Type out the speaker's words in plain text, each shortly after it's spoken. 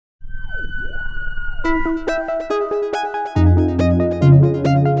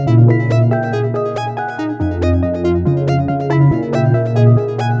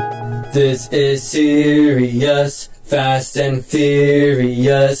This is serious, Fast and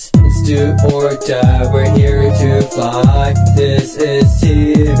Furious. It's do or die, we're here to fly. This is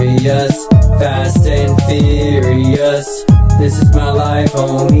serious, Fast and Furious. This is my life,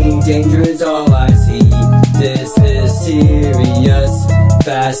 only danger is all I see. This is serious,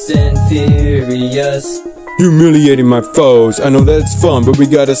 Fast and Furious. Humiliating my foes, I know that it's fun, but we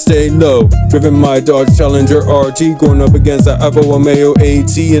gotta stay low. Driven my Dodge Challenger RT, going up against the Alfa Romeo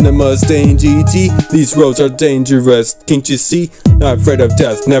AT and the Mustang GT. These roads are dangerous, can't you see? Not afraid of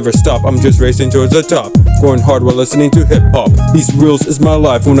death, never stop, I'm just racing towards the top. Going hard while listening to hip hop. These rules is my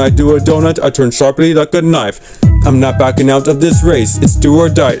life, when I do a donut, I turn sharply like a knife. I'm not backing out of this race, it's do or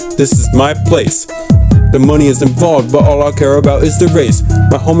die, this is my place. The money is involved, but all I care about is the race.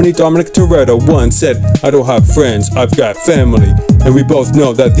 My homie Dominic Toretto once said, I don't have friends, I've got family. And we both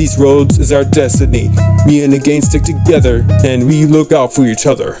know that these roads is our destiny. Me and the gang stick together, and we look out for each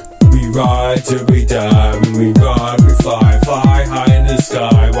other. We ride till we die, when we ride we fly, fly high in the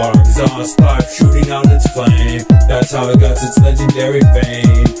sky, while our exhaust pipe shooting out its flame. That's how it got its legendary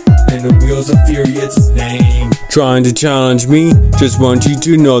fame, and the wheels of fury it's its name. Trying to challenge me? Just want you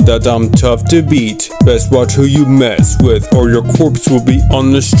to know that I'm tough to beat. Best watch who you mess with, or your corpse will be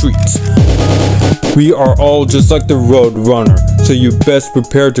on the streets. We are all just like the road runner, so you best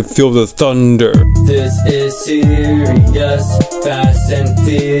prepare to feel the thunder. This is serious, Fast and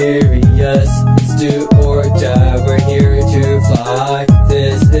Furious. It's do or die, we're here to fly.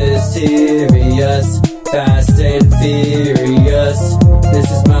 This is serious, Fast and Furious. This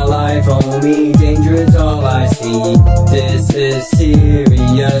is my life, only danger is all I see. This is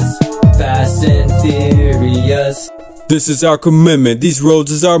serious, Fast and Furious. This is our commitment, these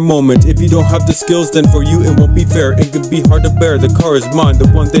roads is our moment. If you don't have the skills, then for you it won't be fair. It can be hard to bear, the car is mine. The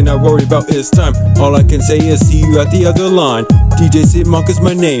one thing I worry about is time. All I can say is see you at the other line. DJ Sid-Monk is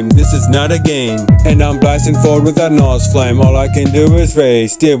my name, this is not a game. And I'm blasting forward with that NOS flame. All I can do is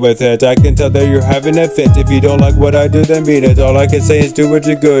race, deal with it. I can tell that you're having a fit. If you don't like what I do, then beat it. All I can say is do what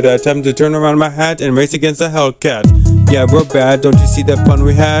you're good at. Time to turn around my hat and race against the Hellcat. Yeah, we're bad, don't you see that fun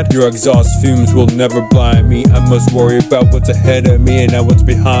we had? Your exhaust fumes will never blind me. I must worry about what's ahead of me and not what's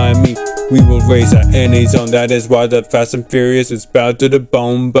behind me. We will race at any zone, that is why the Fast and Furious is bowed to the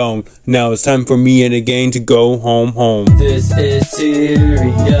bone. Now it's time for me and the gang to go home. This is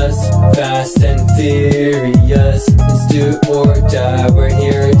serious, Fast and Furious. It's do or die, we're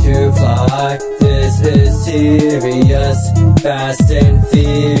here to fly. This is serious, Fast and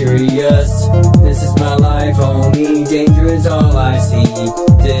Furious. This is my life, only danger is all I see.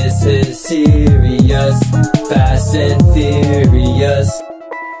 This is serious, Fast and Furious.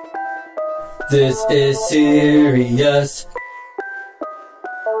 This is serious,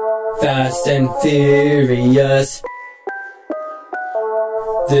 Fast and Furious.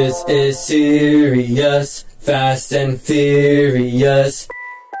 This is serious, Fast and Furious.